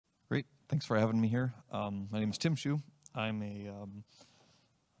Great. Thanks for having me here. My name is Tim Shu. I'm a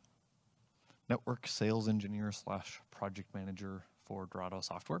network sales engineer / project manager for Dorado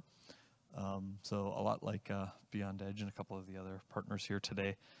Software. So a lot like Beyond Edge and a couple of the other partners here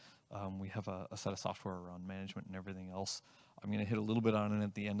today, we have a set of software around management and everything else. I'm going to hit a little bit on it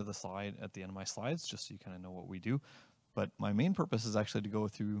at the end of the slide, at the end of my slides, just so you kind of know what we do. But my main purpose is actually to go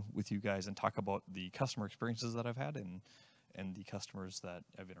through with you guys and talk about the customer experiences that I've had and the customers that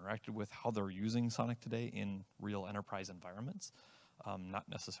I've interacted with, how they're using SONiC today in real enterprise environments, not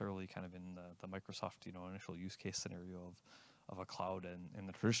necessarily kind of in the Microsoft initial use case scenario of a cloud and in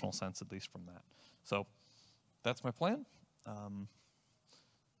the traditional sense, at least from that. So that's my plan.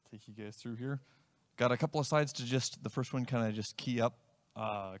 Take you guys through here. Got a couple of slides to the first one kind of just key up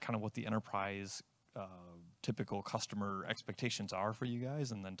kind of what the enterprise typical customer expectations are for you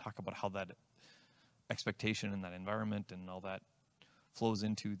guys, and then talk about how that expectation in that environment and all that flows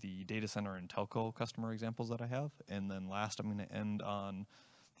into the data center and telco customer examples that I have. And then last, I'm going to end on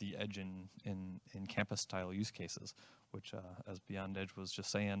the edge in campus style use cases, which as Beyond Edge was just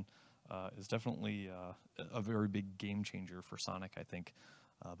saying, is definitely a very big game changer for SONiC, I think.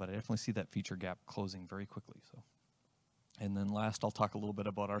 But I definitely see that feature gap closing very quickly. So, and then last, I'll talk a little bit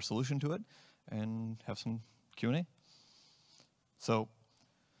about our solution to it and have some Q&A. So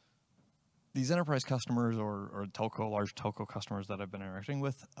these enterprise customers or large telco customers that I've been interacting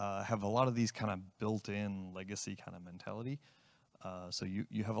with have a lot of these kind of built-in legacy kind of mentality. So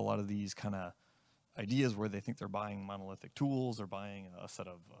you have a lot of these kind of ideas where they think they're buying monolithic tools or buying a set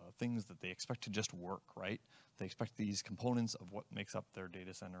of things that they expect to just work, right? They expect these components of what makes up their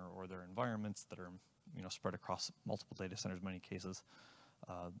data center or their environments that are spread across multiple data centers in many cases.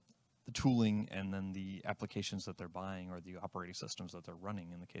 The tooling and then the applications that they're buying or the operating systems that they're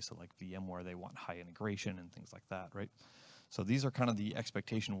running. In the case of like VMware, they want high integration and things like that, right? So these are kind of the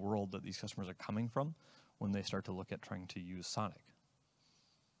expectation world that these customers are coming from when they start to look at trying to use SONiC.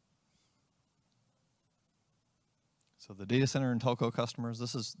 So the data center and telco customers,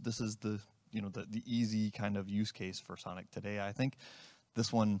 this is the the easy kind of use case for SONiC today. I think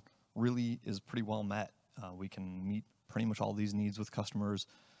this one really is pretty well met. We can meet pretty much all these needs with customers.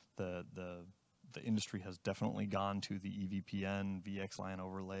 The industry has definitely gone to the EVPN, VXLAN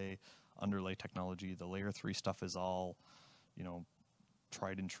overlay, underlay technology. The layer 3 stuff is all,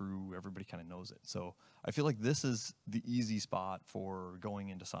 tried and true. Everybody kind of knows it. So I feel like this is the easy spot for going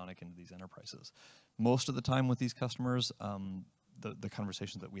into SONiC into these enterprises. Most of the time with these customers, the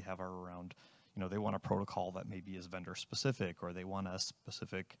conversations that we have are around, they want a protocol that maybe is vendor specific, or they want a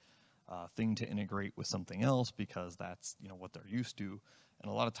specific thing to integrate with something else because that's what they're used to. And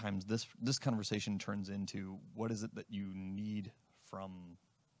a lot of times this conversation turns into, what is it that you need from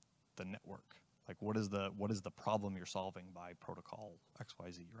the network? Like what is the problem you're solving by protocol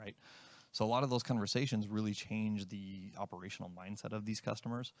XYZ, right? So a lot of those conversations really change the operational mindset of these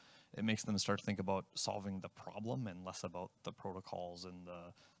customers. It makes them start to think about solving the problem and less about the protocols and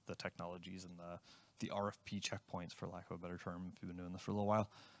the technologies and the RFP checkpoints, for lack of a better term, if you've been doing this for a little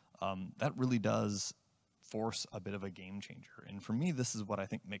while. That really does force a bit of a game changer. And for me, this is what I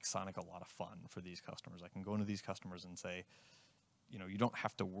think makes SONiC a lot of fun for these customers. I can go into these customers and say, you don't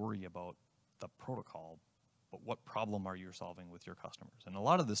have to worry about the protocol, but what problem are you solving with your customers? And a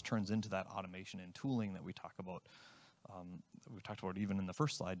lot of this turns into that automation and tooling that we talk about. We've talked about even in the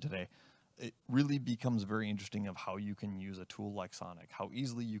first slide today. It really becomes very interesting of how you can use a tool like SONiC, how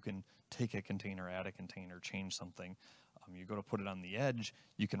easily you can take a container, add a container, change something. You go to put it on the edge,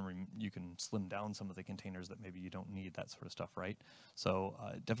 you can slim down some of the containers that maybe you don't need, that sort of stuff, right? So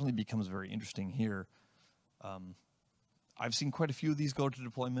it definitely becomes very interesting here. I've seen quite a few of these go to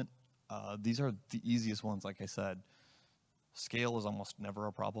deployment. These are the easiest ones, like I said. Scale is almost never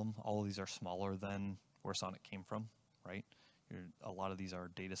a problem. All of these are smaller than where SONiC came from, right? A lot of these are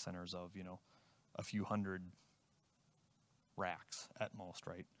data centers of, a few hundred racks at most,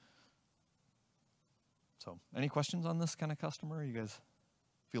 right? So any questions on this kind of customer? You guys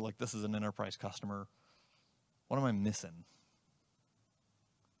feel like this is an enterprise customer? What am I missing?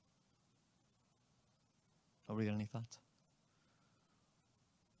 Nobody got any thoughts?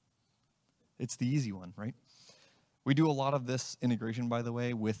 It's the easy one, right? We do a lot of this integration, by the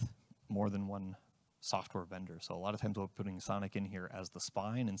way, with more than one software vendor. So a lot of times we're putting SONiC in here as the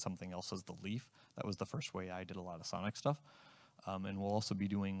spine and something else as the leaf. That was the first way I did a lot of SONiC stuff. And we'll also be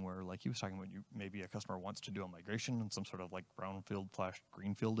doing where, like he was talking about, maybe a customer wants to do a migration in some sort of like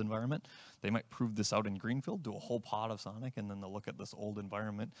brownfield/greenfield environment. They might prove this out in greenfield, do a whole pod of SONiC, and then they'll look at this old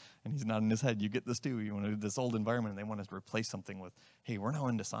environment, and he's nodding his head. You get this too. You want to do this old environment, and they want to replace something with, hey, we're now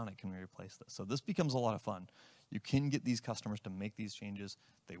into SONiC. Can we replace this? So this becomes a lot of fun. You can get these customers to make these changes.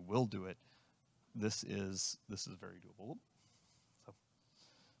 They will do it. This is very doable.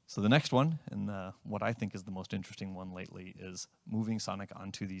 So the next one, and what I think is the most interesting one lately, is moving SONiC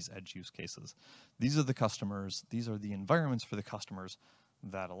onto these edge use cases. These are the customers, these are the environments for the customers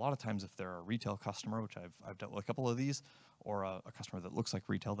that a lot of times, if they're a retail customer, which I've dealt with a couple of these, or a customer that looks like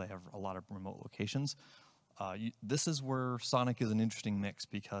retail, they have a lot of remote locations. This is where SONiC is an interesting mix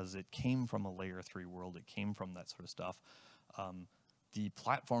because it came from a layer 3 world. It came from that sort of stuff. The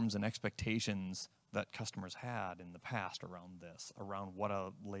platforms and expectations that customers had in the past around this, around what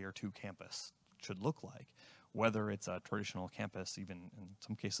a layer 2 campus should look like, whether it's a traditional campus, even in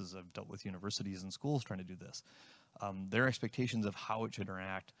some cases I've dealt with universities and schools trying to do this. Their expectations of how it should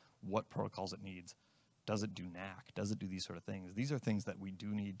interact, what protocols it needs. Does it do NAC? Does it do these sort of things? These are things that we do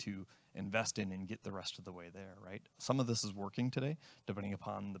need to invest in and get the rest of the way there, right? Some of this is working today, depending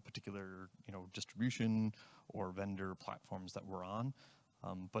upon the particular, distribution or vendor platforms that we're on.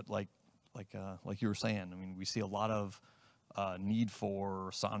 But like you were saying, I mean, we see a lot of need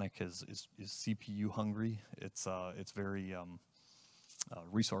for SONiC is CPU hungry. It's very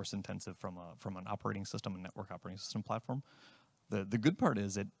resource intensive from an operating system, a network operating system platform. The good part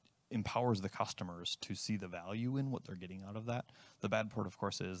is it empowers the customers to see the value in what they're getting out of that. The bad part, of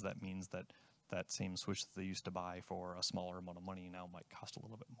course, is that means that same switch that they used to buy for a smaller amount of money now might cost a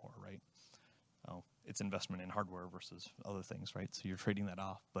little bit more, right? It's investment in hardware versus other things, right? So you're trading that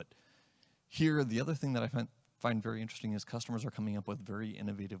off. But here, the other thing that I find very interesting is customers are coming up with very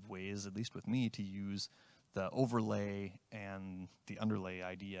innovative ways, at least with me, to use the overlay and the underlay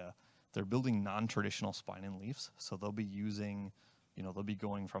idea. They're building non-traditional spine and leafs, so they'll be using, they'll be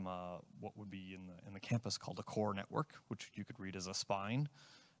going from what would be in the campus called a core network, which you could read as a spine,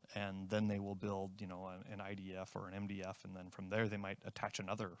 and then they will build, an IDF or an MDF, and then from there they might attach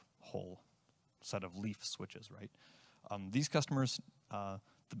another whole set of leaf switches, right? These customers,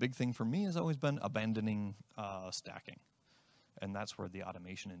 the big thing for me has always been abandoning stacking, and that's where the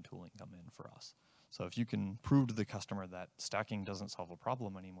automation and tooling come in for us. So if you can prove to the customer that stacking doesn't solve a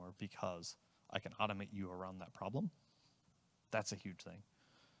problem anymore because I can automate you around that problem, that's a huge thing.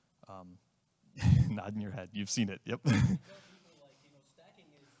 Nodding your head, you've seen it, yep. Stacking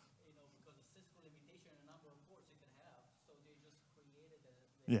is, because of Cisco limitation and number of ports it can have, so they just created them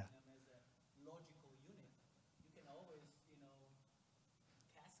as a logical unit. You can always,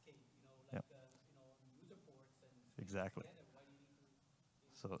 cascade, user ports and exactly. Together. Why do you need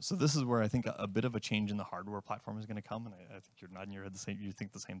to? So this is where I think a bit of a change in the hardware platform is going to come, and I think you're nodding your head the same. You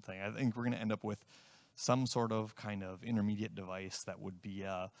think the same thing. I think we're going to end up with some sort of kind of intermediate device that would be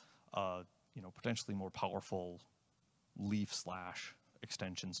potentially more powerful leaf /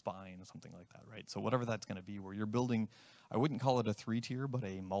 extension spine or something like that, right? So whatever that's going to be, where you're building, I wouldn't call it a 3-tier, but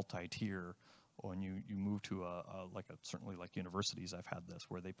a multi-tier. When you move to certainly like universities, I've had this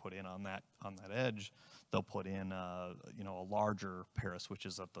where they put in on that edge, they'll put in a larger pair of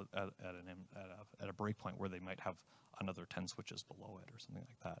switches at a breakpoint where they might have another 10 switches below it or something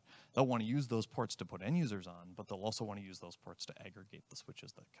like that. They'll want to use those ports to put end users on, but they'll also want to use those ports to aggregate the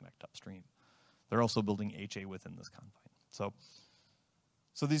switches that connect upstream. They're also building HA within this confine.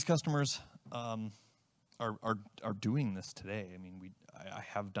 So these customers are doing this today. I mean, I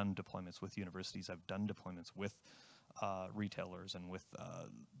have done deployments with universities. I've done deployments with retailers and with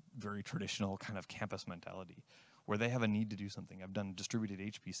very traditional kind of campus mentality where they have a need to do something. I've done distributed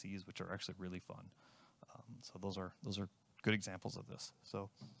HPCs, which are actually really fun. So those are good examples of this. So,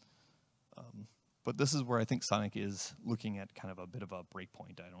 but this is where I think SONiC is looking at kind of a bit of a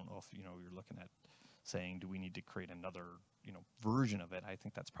breakpoint. I don't know if you're looking at saying, do we need to create another version of it? I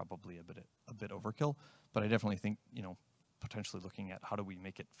think that's probably a bit overkill. But I definitely think potentially looking at how do we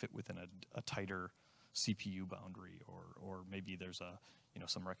make it fit within a tighter CPU boundary, or maybe there's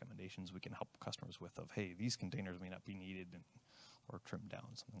some recommendations we can help customers with of, hey, these containers may not be needed or trimmed down,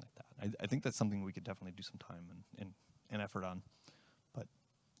 something like that. I think that's something we could definitely do some time and effort on. But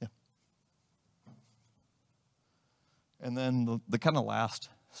yeah. And then the kind of last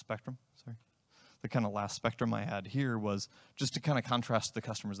spectrum, the kind of last spectrum I had here was just to kind of contrast the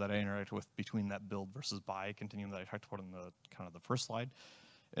customers that I interacted with between that build versus buy continuum that I talked about in the kind of the first slide.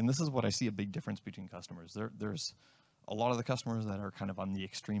 And this is what I see a big difference between customers. There's a lot of the customers that are kind of on the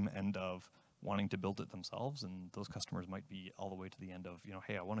extreme end of wanting to build it themselves, and those customers might be all the way to the end of,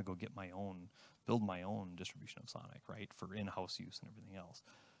 hey, I want to go build my own distribution of SONiC, right, for in-house use and everything else.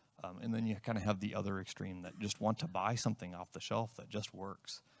 And then you kind of have the other extreme that just want to buy something off the shelf that just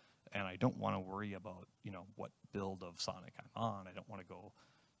works. And I don't want to worry about, what build of SONiC I'm on. I don't want to go,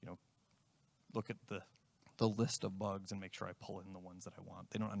 look at the the list of bugs and make sure I pull in the ones that I want.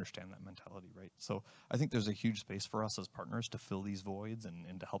 They don't understand that mentality, right? So I think there's a huge space for us as partners to fill these voids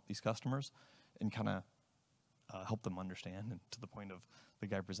and to help these customers and kind of help them understand. And to the point of the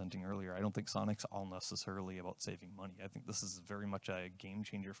guy presenting earlier, I don't think SONiC's all necessarily about saving money. I think this is very much a game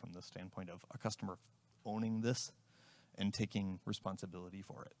changer from the standpoint of a customer owning this and taking responsibility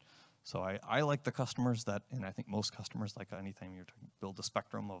for it. So I like the customers that, and I think most customers, like anytime you're trying to build a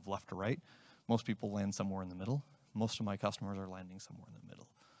spectrum of left to right, most people land somewhere in the middle. Most of my customers are landing somewhere in the middle.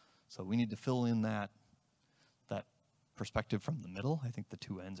 So we need to fill in that perspective from the middle. I think the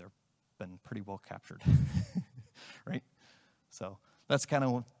two ends are been pretty well captured, right? So that's kind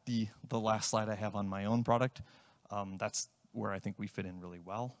of the last slide I have on my own product. That's where I think we fit in really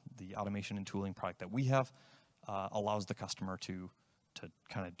well. The automation and tooling product that we have allows the customer to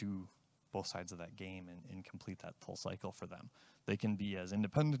kind of do both sides of that game and complete that full cycle for them. They can be as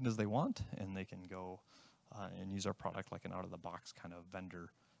independent as they want, and they can go and use our product like an out-of-the-box kind of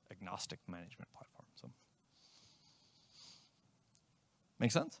vendor-agnostic management platform. So,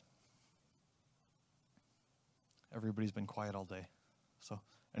 make sense? Everybody's been quiet all day. So,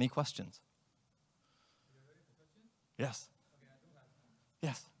 any questions? Are you ready for questions? Yes. Okay, I do have some.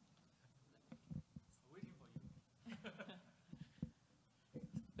 Yes. Waiting for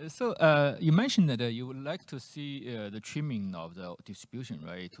you. So you mentioned that you would like to see the trimming of the distribution,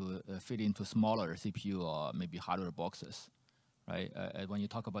 right, to fit into smaller CPU or maybe hardware boxes, right? When you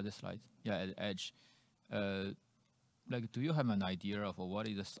talk about this slide, yeah, at edge, like, do you have an idea of what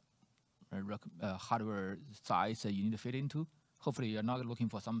is the hardware size that you need to fit into? Hopefully, you're not looking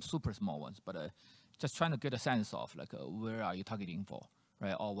for some super small ones, but just trying to get a sense of like where are you targeting for,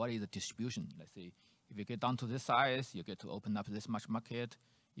 right? Or what is the distribution? Let's say if you get down to this size, you get to open up this much market.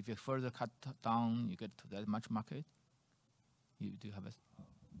 If you further cut down, you get to that much market. You do have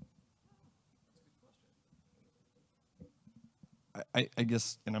a. I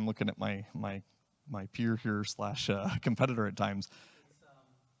guess, and I'm looking at my peer here slash competitor at times. It's for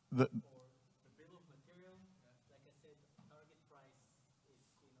the bill of material. Like I said, target price is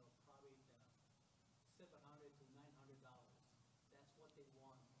probably $700 to $900. That's what they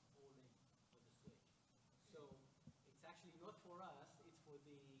want all in for the switch. So it's actually not for us. It's for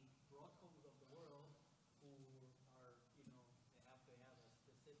the Broadcoms of the world who are they have to have a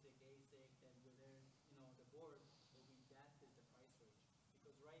specific ASIC, and within the board will be that is the price range.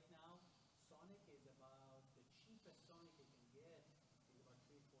 Because right now, SONiC is about the cheapest SONiC you can get is about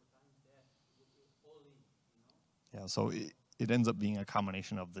 3-4 times that all in. Yeah, so it ends up being a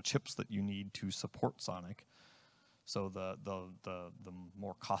combination of the chips that you need to support SONiC. So the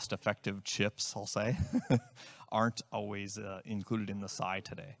more cost-effective chips, I'll say, aren't always included in the SI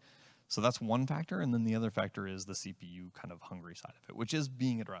today. So that's one factor, and then the other factor is the CPU kind of hungry side of it, which is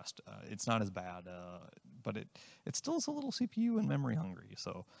being addressed. It's not as bad, but it still is a little CPU and memory hungry.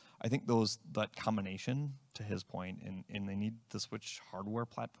 So I think that combination, to his point, and they need to switch hardware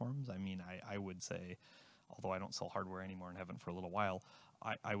platforms. I mean, I would say, although I don't sell hardware anymore and haven't for a little while,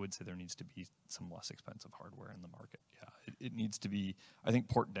 I would say there needs to be some less expensive hardware in the market. Yeah, it needs to be. I think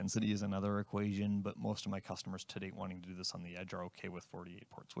port density is another equation, but most of my customers to date wanting to do this on the edge are okay with 48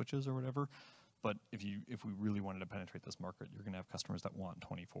 port switches or whatever. But if we really wanted to penetrate this market, you're going to have customers that want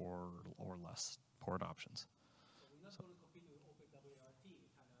 24 or less port options. So we're not going to compete with OpenWRT,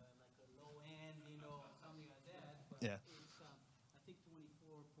 kind of like a low end, something like that. But Yeah. it's I think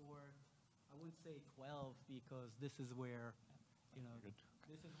 24 port. I wouldn't say 12 because this is where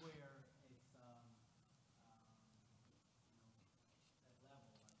this is where it's that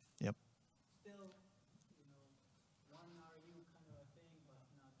level. Yep. Still, one RU kind of a thing, but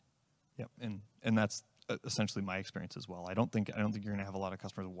not. Yep, and that's essentially my experience as well. I don't think you're going to have a lot of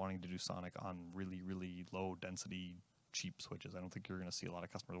customers wanting to do SONiC on really, really low density cheap switches. I don't think you're going to see a lot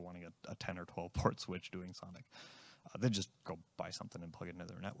of customers wanting a 10 or 12 port switch doing SONiC. They just go buy something and plug it into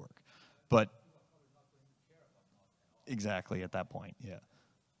their network. But exactly at that point, yeah.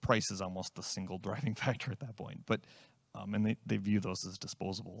 Price is almost the single driving factor at that point. But and they view those as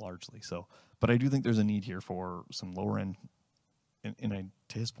disposable largely. So, but I do think there's a need here for some lower end. And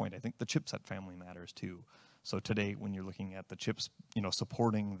to his point, I think the chipset family matters too. So today, when you're looking at the chips,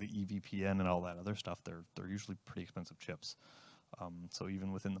 supporting the EVPN and all that other stuff, they're usually pretty expensive chips. So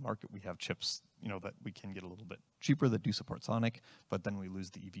even within the market, we have chips, that we can get a little bit cheaper that do support SONiC, but then we lose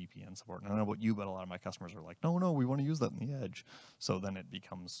the EVPN support. And I don't know about you, but a lot of my customers are like, no, we want to use that in the edge. So then it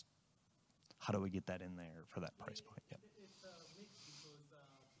becomes, how do we get that in there for that price point? Yeah. It's mixed because,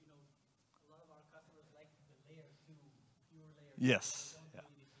 a lot of our customers like the layer 2, pure layer 2. Yes. They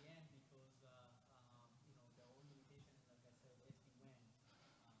don't do EVPN because, the only limitation is, like I said, SD-WAN.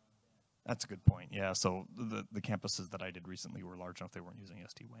 That's a good point. Yeah, so the campuses that I did recently were large enough they weren't using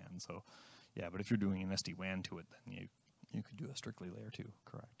SD-WAN. So, yeah, but if you're doing an SD-WAN to it, then you could do a strictly layer 2.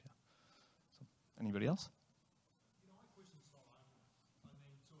 Correct. Yeah. So, anybody else? My question's not over. I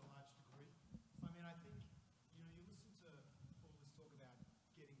mean, to a large degree. I mean, I think, you listen to all this talk about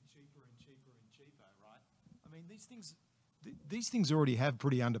getting cheaper and cheaper and cheaper, right? I mean, these things already have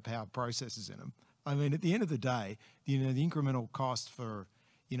pretty underpowered processors in them. I mean, at the end of the day, the incremental cost for,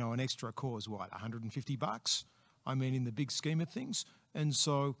 an extra core is what, $150? I mean, in the big scheme of things. And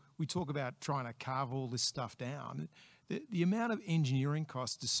so we talk about trying to carve all this stuff down. The amount of engineering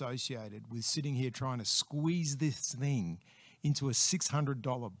costs associated with sitting here trying to squeeze this thing into a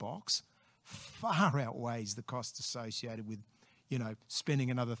 $600 box far outweighs the cost associated with, spending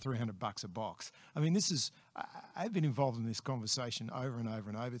another $300 a box. I mean, I've been involved in this conversation over and over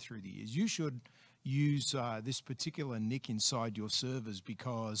and over through the years. You should use this particular NIC inside your servers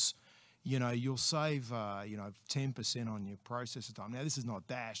because, you'll save, 10% on your processor time. Now, this is not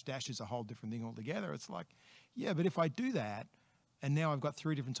Dash. Dash is a whole different thing altogether. It's like, yeah, but if I do that, and now I've got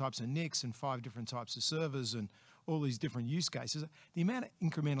 3 different types of NICs and 5 different types of servers and all these different use cases, the amount of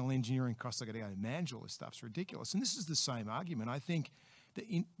incremental engineering costs I got to go to manage all this stuff's ridiculous. And this is the same argument. I think that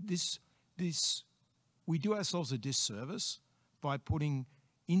we do ourselves a disservice by putting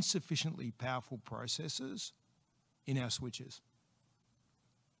insufficiently powerful processors in our switches.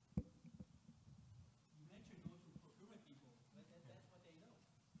 You mentioned go to procurement people, but that's what they know.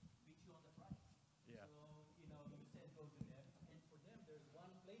 Beat you on the price. Yeah. So, you said go to them, and for them, there's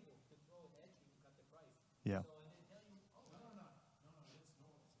one playbook to throw at you, cut the price. Yeah. So, and they tell you, oh, No, that's not what I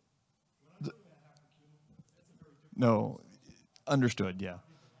said. When I talk about how procurement works, that's a very different No, understood. Yeah.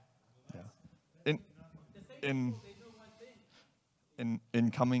 Yeah. the same people, they know one thing. In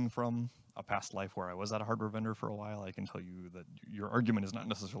coming from a past life where I was at a hardware vendor for a while, I can tell you that your argument is not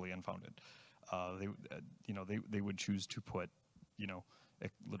necessarily unfounded. They would choose to put,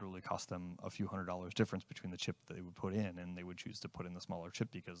 it literally cost them a few $100s difference between the chip that they would put in, and they would choose to put in the smaller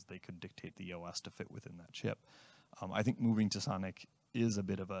chip because they could dictate the OS to fit within that chip. I think moving to SONiC is a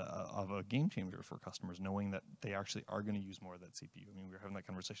bit of a game changer for customers, knowing that they actually are going to use more of that CPU. I mean, we were having that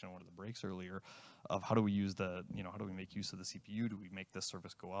conversation on one of the breaks earlier of how do we use how do we make use of the CPU? Do we make this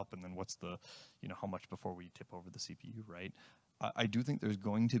service go up? And then what's the, how much before we tip over the CPU, right? I do think there's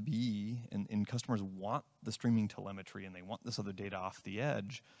going to be, and customers want the streaming telemetry and they want this other data off the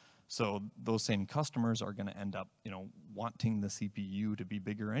edge. So those same customers are going to end up, wanting the CPU to be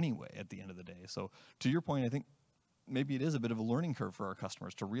bigger anyway at the end of the day. So to your point, I think maybe it is a bit of a learning curve for our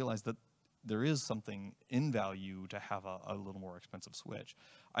customers to realize that there is something in value to have a little more expensive switch.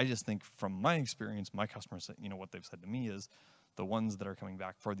 I just think from my experience, my customers, what they've said to me is the ones that are coming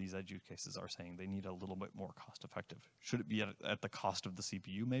back for these edge use cases are saying they need a little bit more cost effective. Should it be at the cost of the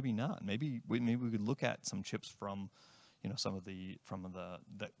CPU? Maybe not. Maybe we could look at some chips from,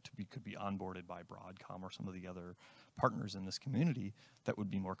 that could be onboarded by Broadcom or some of the other partners in this community that would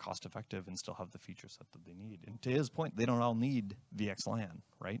be more cost effective and still have the feature set that they need. And to his point, they don't all need VXLAN,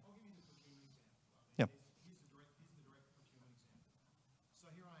 right? I'll give you the procurement example. Yeah. Here's the direct procurement example. So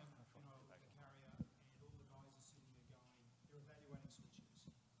here I am, the carrier, and all the guys are sitting there going, they're evaluating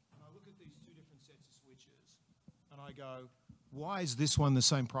switches. And I look at these 2 different sets of switches, and I go, why is this one the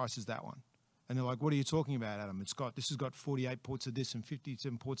same price as that one? And they're like, what are you talking about, Adam? This has got 48 ports of this and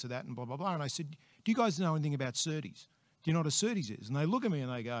 57 ports of that and blah, blah, blah. And I said, do you guys know anything about SerDes? Do you know what a SerDes is? And they look at me and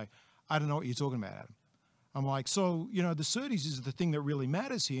they go, I don't know what you're talking about, Adam. I'm like, so, the SerDes is the thing that really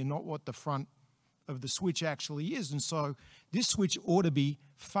matters here, not what the front of the switch actually is. And so this switch ought to be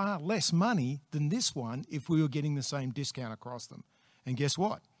far less money than this one if we were getting the same discount across them. And guess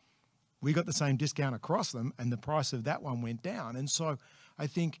what? We got the same discount across them and the price of that one went down. And so I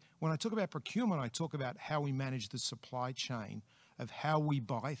think when I talk about procurement, I talk about how we manage the supply chain of how we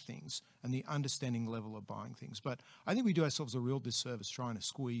buy things and the understanding level of buying things. But I think we do ourselves a real disservice trying to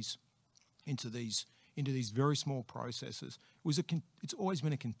squeeze into these very small processes. It's always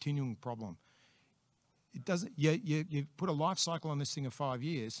been a continuing problem. It doesn't. You put a life cycle on this thing of 5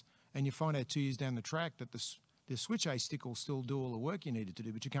 years, and you find out 2 years down the track that the switch A stick will still do all the work you needed to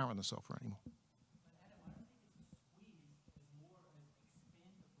do, but you can't run the software anymore. But Adam, I don't think it's a squeeze as more as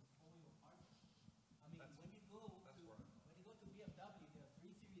expand the portfolio of hardware. I mean, when you go to BMW, there are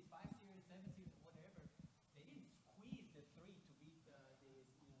 3 series, 5 series, 7 series, whatever. They didn't squeeze the 3 to beat the 7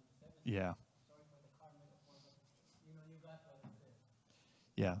 series. Yeah. Sorry for the car metaphor, but you got what I said.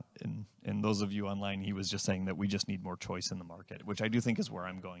 Yeah, and those of you online, he was just saying that we just need more choice in the market, which I do think is where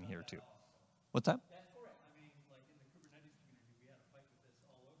I'm going here too. What's that? That's correct. I mean, like in the Kubernetes community, we had a fight with this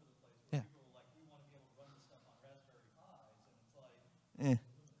all over the place. Where Yeah. people were like, we want to be able to run this stuff on Raspberry Pis, and it's like, Eh.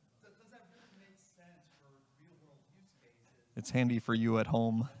 does that it's handy for you at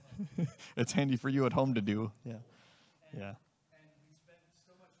home. It's handy for you at home to do. Yeah. Yeah. And we spend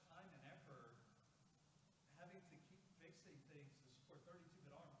so much time and effort having to keep fixing things to support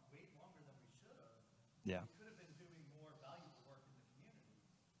 32-bit ARM way longer than we should have. Yeah. We could have been doing more valuable work in the community.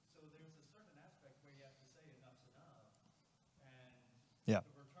 So there's a certain aspect where you have to say enough's enough. And Yeah.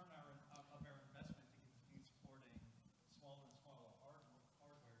 the return of our investment to continue supporting smaller and smaller hardware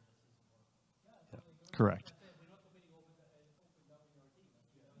just isn't working. Correct. We're not committing open WRT.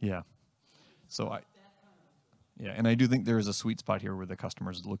 Yeah. So yeah, and I do think there is a sweet spot here where the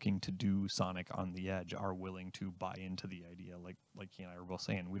customers looking to do SONiC on the edge are willing to buy into the idea. Like he and I were both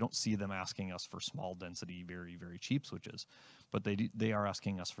saying, we don't see them asking us for small density, very, very cheap switches, but they are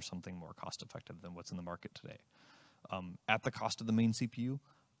asking us for something more cost effective than what's in the market today. At the cost of the main CPU,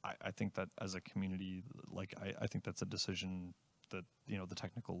 I think that as a community, like I think that's a decision that the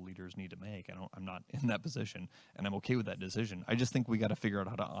technical leaders need to make. I'm not in that position, and I'm okay with that decision. I just think we got to figure out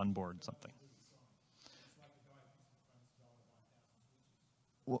how to onboard something.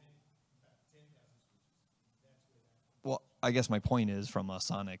 Well, I guess my point is from a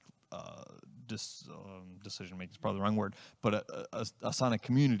SONiC decision making is probably the wrong word, but a SONiC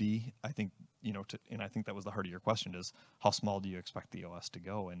community, I think, and I think that was the heart of your question is how small do you expect the OS to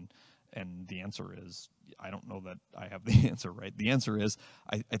go? And the answer is, I don't know that I have the answer, right? The answer is,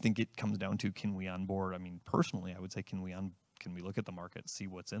 I think it comes down to, can we onboard? I mean, personally, I would say, can we look at the market, see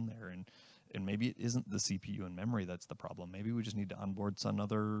what's in there, and maybe it isn't the CPU and memory that's the problem. Maybe we just need to onboard some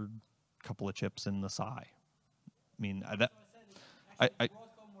other couple of chips in the SI. I mean, Broadcom,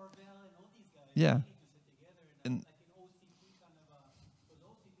 Marvell, and all these guys yeah. need to sit together and And like an OCP kind of because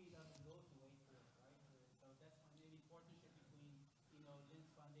OCP doesn't go to 8 port, right? So that's maybe partnership between Linux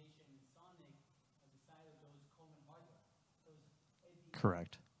Foundation and SONiC on the side of those common hardware. Because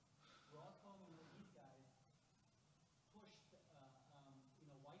correct. Broadcom and all these guys pushed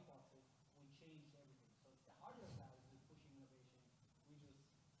white boxes. We changed everything. So it's the hardware guys who's pushing innovation. We just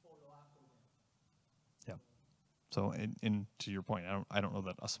follow after them. Yeah. So, and to your point, I don't know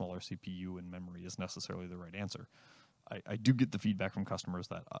that a smaller CPU and memory is necessarily the right answer. I do get the feedback from customers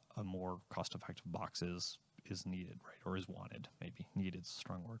that a more cost-effective box is needed, right, or is wanted. Maybe needed is a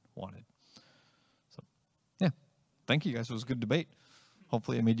strong word. Wanted. So, yeah. Thank you guys. It was a good debate.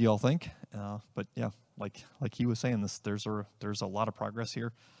 Hopefully, I made you all think. But yeah, like he was saying, there's a lot of progress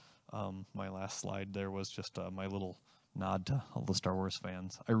here. My last slide there was just my little nod to all the Star Wars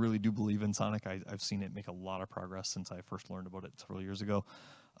fans. I really do believe in SONiC. I've seen it make a lot of progress since I first learned about it several years ago.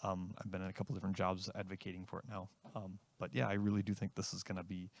 I've been in a couple different jobs advocating for it now. But yeah, I really do think this is going to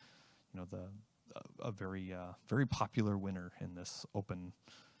be, a very very popular winner in this open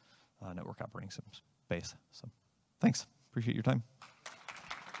network operating system space. So, thanks. Appreciate your time.